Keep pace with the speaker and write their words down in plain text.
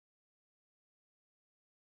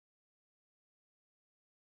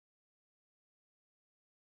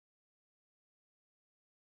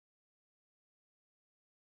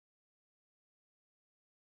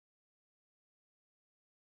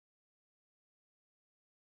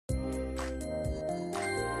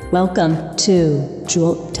Welcome to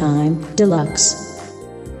Jewel Time Deluxe.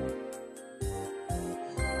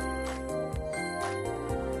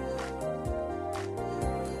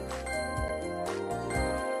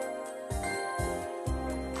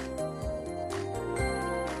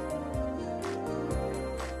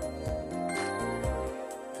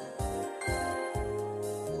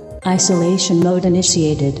 Isolation mode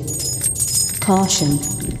initiated. Caution.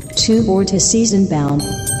 2 vortices inbound.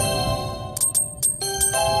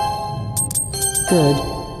 Good.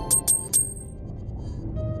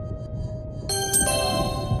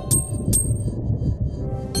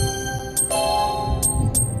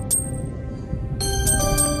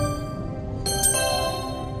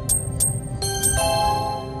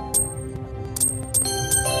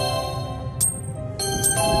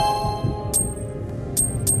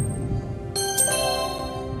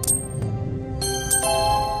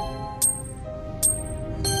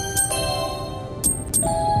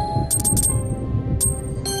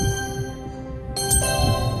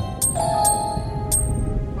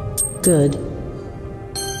 Good.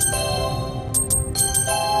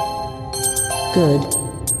 Good.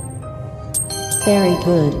 Very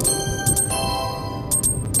good.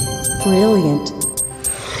 Brilliant.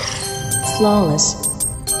 Flawless.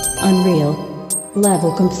 Unreal.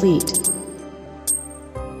 Level complete.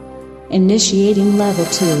 Initiating level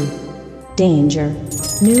 2. Danger.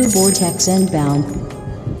 New vortex inbound.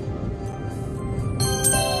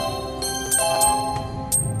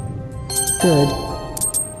 Good.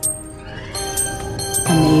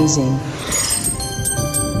 Amazing.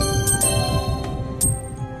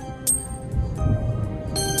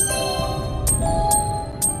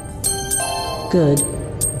 Good.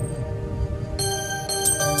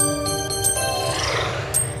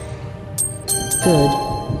 Good.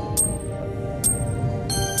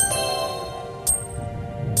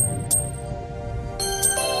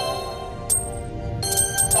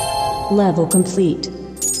 Level complete.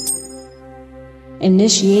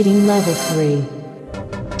 Initiating level 3.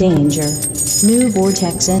 Danger. New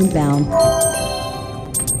vortex inbound.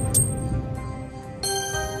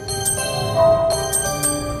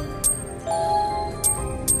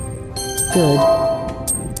 Good.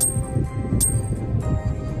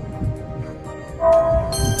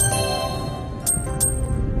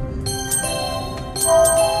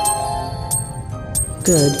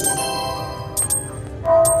 Good.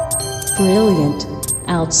 Brilliant.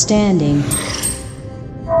 Outstanding.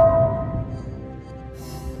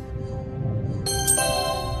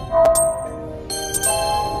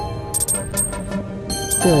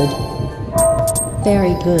 Good.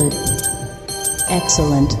 Very good.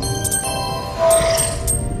 Excellent.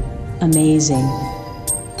 Amazing.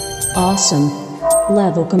 Awesome.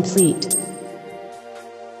 Level complete.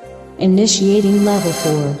 Initiating level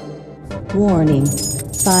 4. Warning.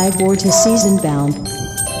 5 vortices inbound.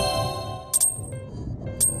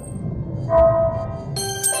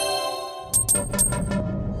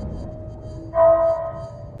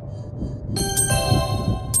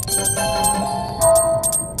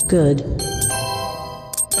 Good.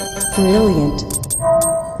 Brilliant.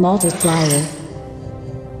 Multiplier.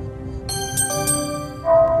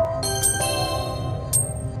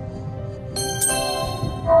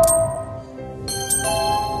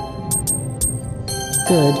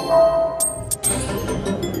 Good.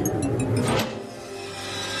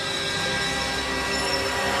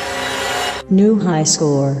 New high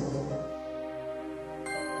score.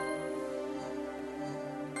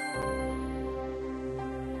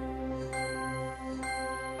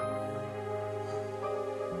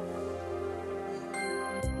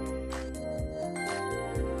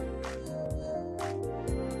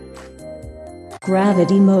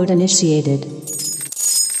 Gravity mode initiated.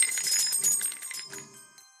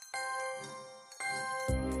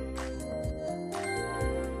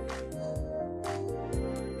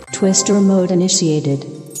 Twister mode initiated.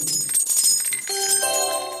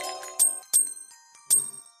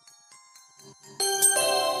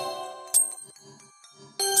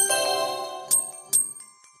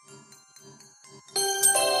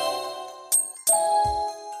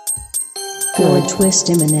 Good. Twist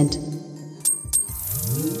imminent.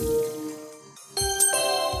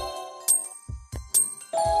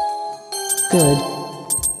 Good.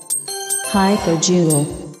 Hyper Jewel.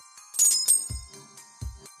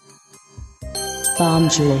 Bomb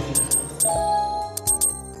Jewel.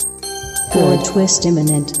 Good. Twist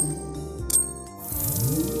imminent.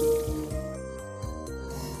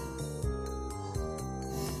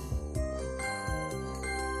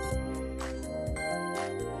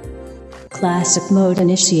 Classic mode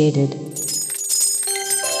initiated.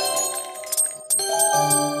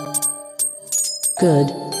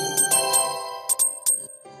 Good.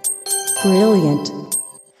 Brilliant.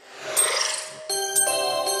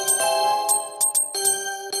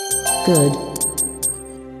 Good.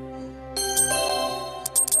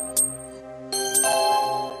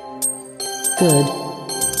 Good.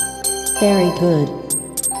 Very good.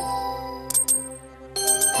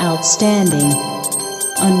 Outstanding.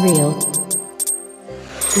 Unreal.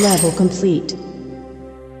 Level complete.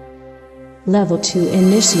 Level 2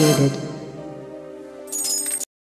 initiated.